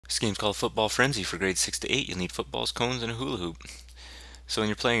This game's called Football Frenzy for grades 6 to 8. You'll need footballs, cones, and a hula hoop. So in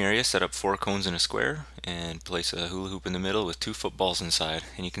your playing area, set up 4 cones in a square and place a hula hoop in the middle with 2 footballs inside.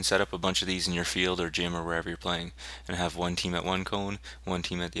 And you can set up a bunch of these in your field or gym or wherever you're playing and have one team at one cone, one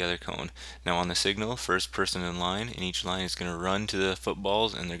team at the other cone. Now on the signal, first person in line in each line is going to run to the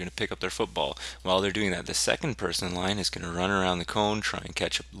footballs and they're going to pick up their football. While they're doing that, the second person in line is going to run around the cone, try and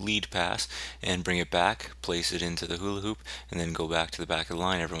catch a lead pass and bring it back, place it into the hula hoop, and then go back to the back of the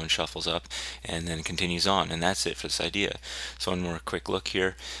line. Everyone shuffles up and then continues on. And that's it for this idea. So one more quick look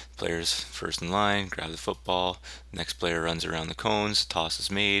here. Players first in line, grab the football, next player runs around the cones, toss is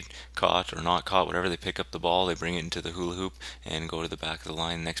made, caught or not caught, whatever, they pick up the ball, they bring it into the hula hoop and go to the back of the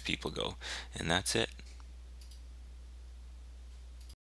line, next people go. And that's it.